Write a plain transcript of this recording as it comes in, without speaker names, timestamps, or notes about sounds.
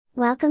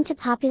Welcome to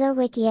Popular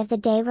Wiki of the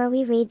Day, where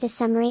we read the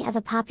summary of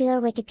a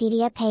popular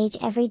Wikipedia page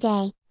every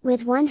day,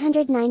 with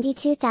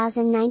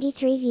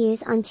 192,093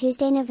 views on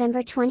Tuesday,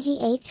 November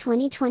 28,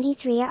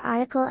 2023. Our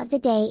article of the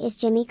day is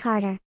Jimmy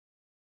Carter.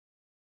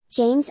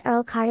 James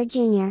Earl Carter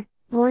Jr.,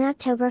 born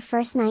October 1,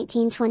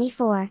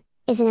 1924,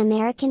 is an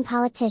American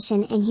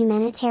politician and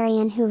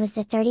humanitarian who was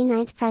the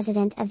 39th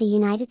President of the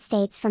United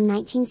States from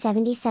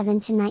 1977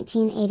 to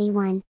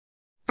 1981.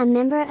 A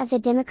member of the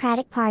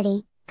Democratic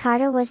Party,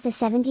 Carter was the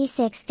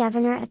 76th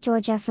Governor of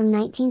Georgia from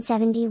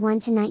 1971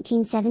 to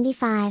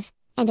 1975,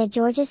 and a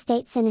Georgia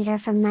State Senator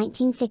from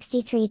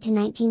 1963 to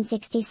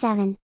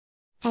 1967.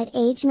 At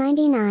age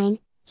 99,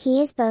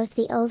 he is both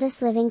the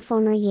oldest living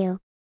former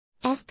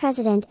U.S.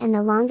 President and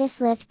the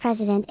longest-lived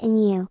President in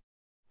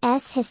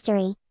U.S.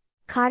 history.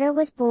 Carter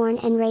was born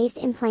and raised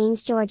in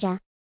Plains, Georgia.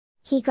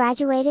 He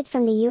graduated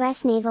from the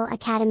U.S. Naval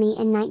Academy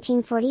in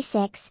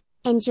 1946,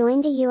 and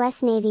joined the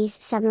U.S. Navy's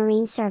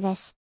submarine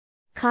service.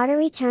 Carter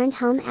returned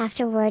home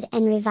afterward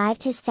and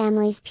revived his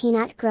family's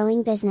peanut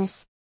growing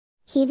business.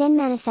 He then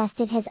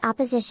manifested his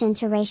opposition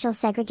to racial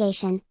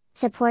segregation,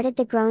 supported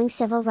the growing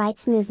civil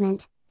rights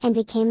movement, and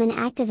became an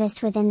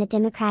activist within the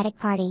Democratic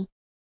Party.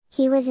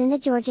 He was in the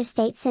Georgia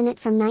State Senate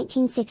from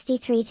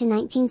 1963 to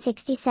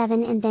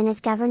 1967 and then as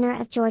governor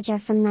of Georgia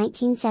from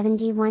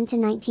 1971 to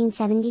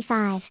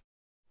 1975.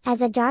 As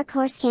a dark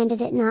horse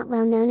candidate not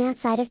well known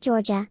outside of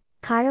Georgia,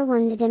 Carter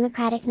won the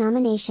Democratic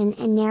nomination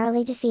and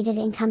narrowly defeated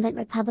incumbent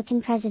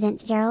Republican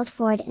President Gerald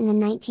Ford in the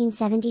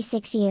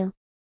 1976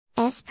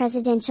 U.S.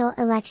 presidential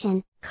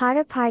election.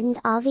 Carter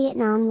pardoned all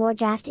Vietnam War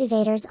draft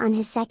evaders on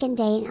his second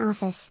day in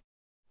office.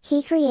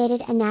 He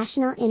created a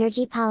national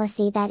energy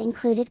policy that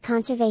included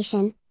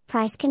conservation,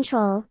 price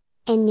control,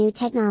 and new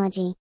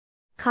technology.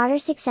 Carter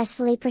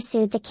successfully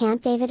pursued the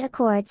Camp David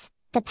Accords,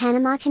 the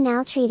Panama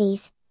Canal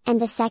treaties,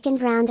 and the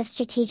second round of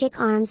strategic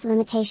arms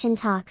limitation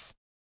talks.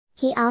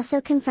 He also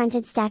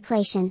confronted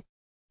stagflation.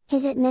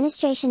 His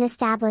administration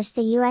established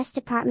the U.S.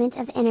 Department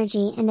of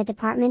Energy and the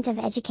Department of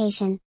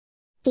Education.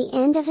 The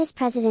end of his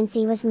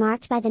presidency was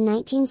marked by the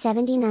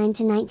 1979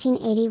 to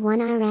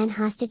 1981 Iran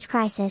hostage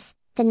crisis,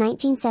 the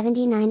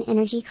 1979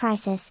 energy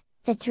crisis,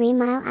 the 3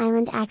 Mile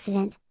Island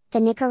accident, the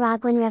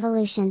Nicaraguan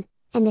Revolution,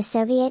 and the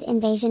Soviet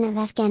invasion of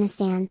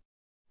Afghanistan.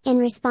 In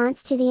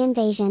response to the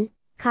invasion,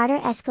 Carter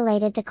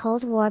escalated the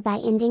Cold War by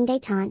ending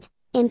détente,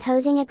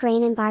 imposing a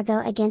grain embargo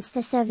against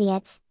the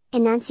Soviets,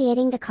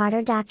 enunciating the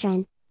Carter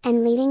Doctrine,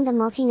 and leading the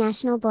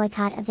multinational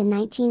boycott of the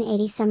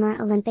 1980 Summer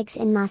Olympics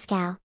in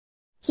Moscow.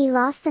 He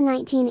lost the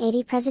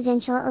 1980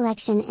 presidential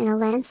election in a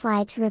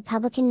landslide to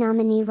Republican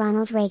nominee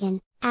Ronald Reagan.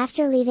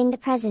 After leaving the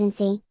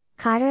presidency,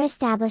 Carter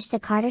established the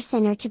Carter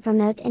Center to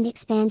promote and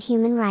expand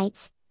human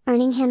rights,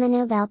 earning him a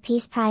Nobel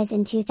Peace Prize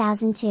in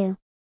 2002.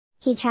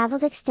 He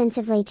traveled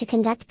extensively to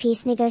conduct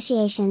peace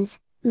negotiations,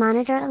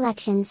 monitor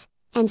elections,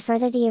 and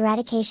further the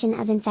eradication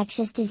of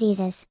infectious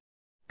diseases.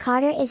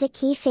 Carter is a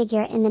key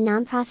figure in the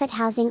nonprofit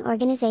housing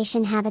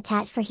organization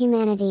Habitat for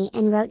Humanity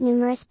and wrote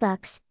numerous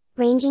books,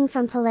 ranging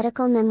from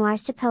political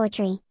memoirs to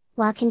poetry,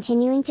 while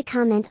continuing to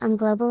comment on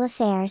global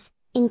affairs,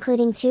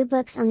 including 2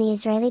 books on the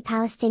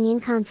Israeli-Palestinian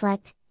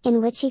conflict,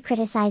 in which he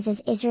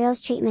criticizes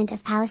Israel's treatment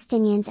of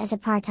Palestinians as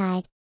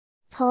apartheid.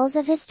 Polls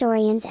of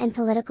historians and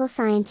political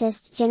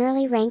scientists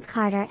generally rank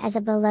Carter as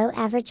a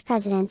below-average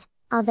president,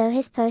 although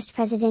his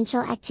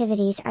post-presidential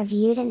activities are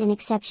viewed in an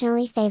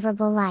exceptionally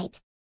favorable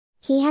light.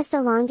 He has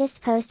the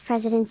longest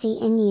post-presidency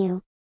in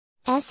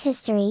U.S.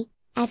 history,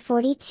 at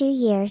 42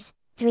 years,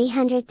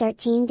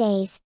 313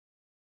 days.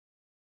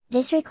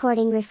 This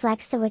recording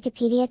reflects the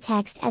Wikipedia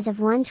text as of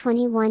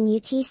 1:21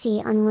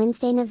 UTC on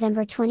Wednesday,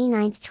 November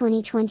 29,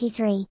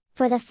 2023.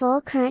 For the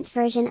full current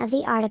version of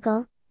the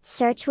article,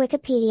 search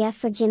Wikipedia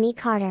for Jimmy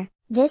Carter.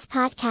 This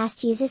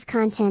podcast uses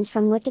content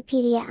from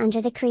Wikipedia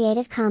under the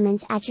Creative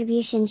Commons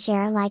Attribution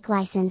Share Alike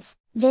license.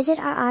 Visit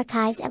our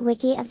archives at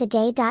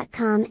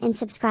wikioftheday.com and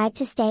subscribe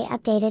to stay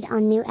updated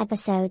on new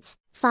episodes.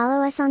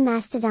 Follow us on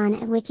Mastodon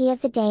at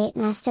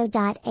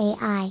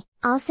wikioftheday@masto.ai.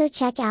 Also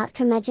check out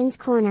Curmudgeon's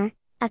Corner,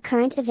 a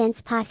current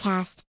events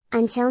podcast.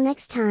 Until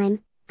next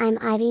time, I'm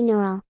Ivy Nurul.